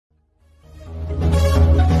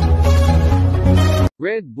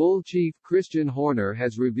Red Bull chief Christian Horner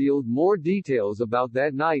has revealed more details about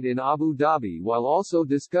that night in Abu Dhabi while also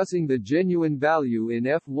discussing the genuine value in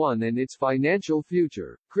F1 and its financial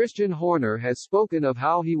future. Christian Horner has spoken of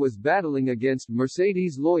how he was battling against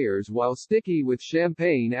Mercedes lawyers while sticky with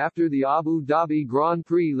champagne after the Abu Dhabi Grand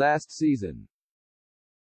Prix last season.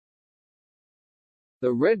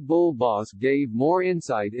 The Red Bull boss gave more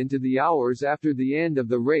insight into the hours after the end of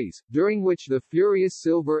the race, during which the furious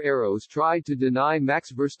Silver Arrows tried to deny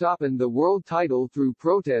Max Verstappen the world title through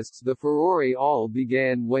protests. The furore all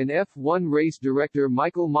began when F1 race director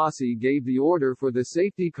Michael Masi gave the order for the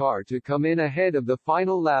safety car to come in ahead of the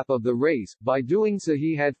final lap of the race. By doing so,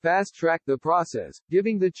 he had fast-tracked the process,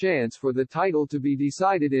 giving the chance for the title to be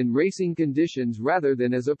decided in racing conditions rather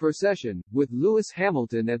than as a procession, with Lewis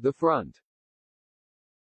Hamilton at the front.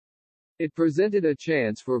 It presented a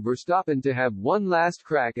chance for Verstappen to have one last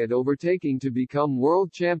crack at overtaking to become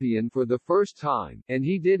world champion for the first time, and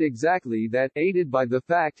he did exactly that, aided by the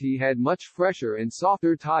fact he had much fresher and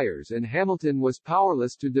softer tires and Hamilton was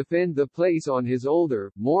powerless to defend the place on his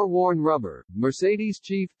older, more worn rubber. Mercedes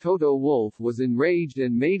chief Toto Wolff was enraged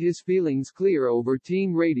and made his feelings clear over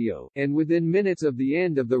team radio, and within minutes of the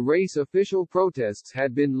end of the race official protests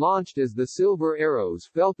had been launched as the Silver Arrows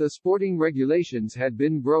felt the sporting regulations had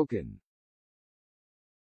been broken.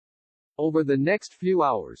 Over the next few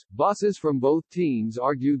hours, bosses from both teams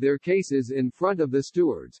argued their cases in front of the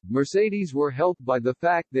stewards. Mercedes were helped by the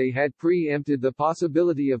fact they had preempted the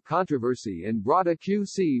possibility of controversy and brought a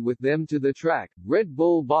QC with them to the track. Red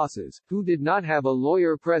Bull bosses, who did not have a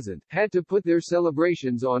lawyer present, had to put their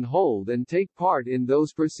celebrations on hold and take part in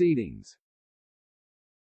those proceedings.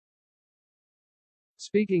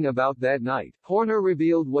 Speaking about that night, Horner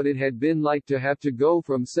revealed what it had been like to have to go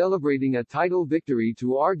from celebrating a title victory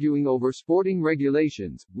to arguing over sporting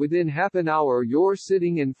regulations. Within half an hour you're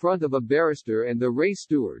sitting in front of a barrister and the race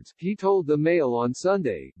stewards, he told the Mail on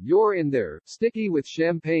Sunday. You're in there, sticky with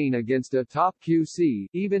champagne against a top QC.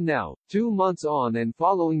 Even now, 2 months on and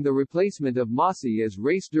following the replacement of Masi as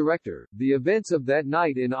race director, the events of that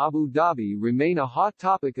night in Abu Dhabi remain a hot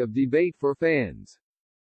topic of debate for fans.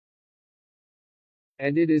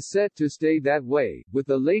 And it is set to stay that way, with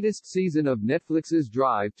the latest season of Netflix's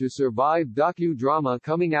Drive to Survive docudrama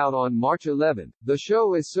coming out on March 11. The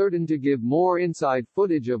show is certain to give more inside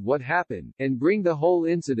footage of what happened, and bring the whole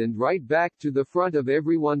incident right back to the front of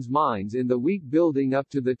everyone's minds in the week building up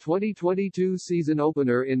to the 2022 season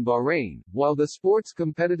opener in Bahrain. While the sport's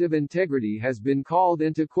competitive integrity has been called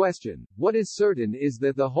into question, what is certain is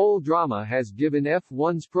that the whole drama has given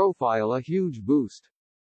F1's profile a huge boost.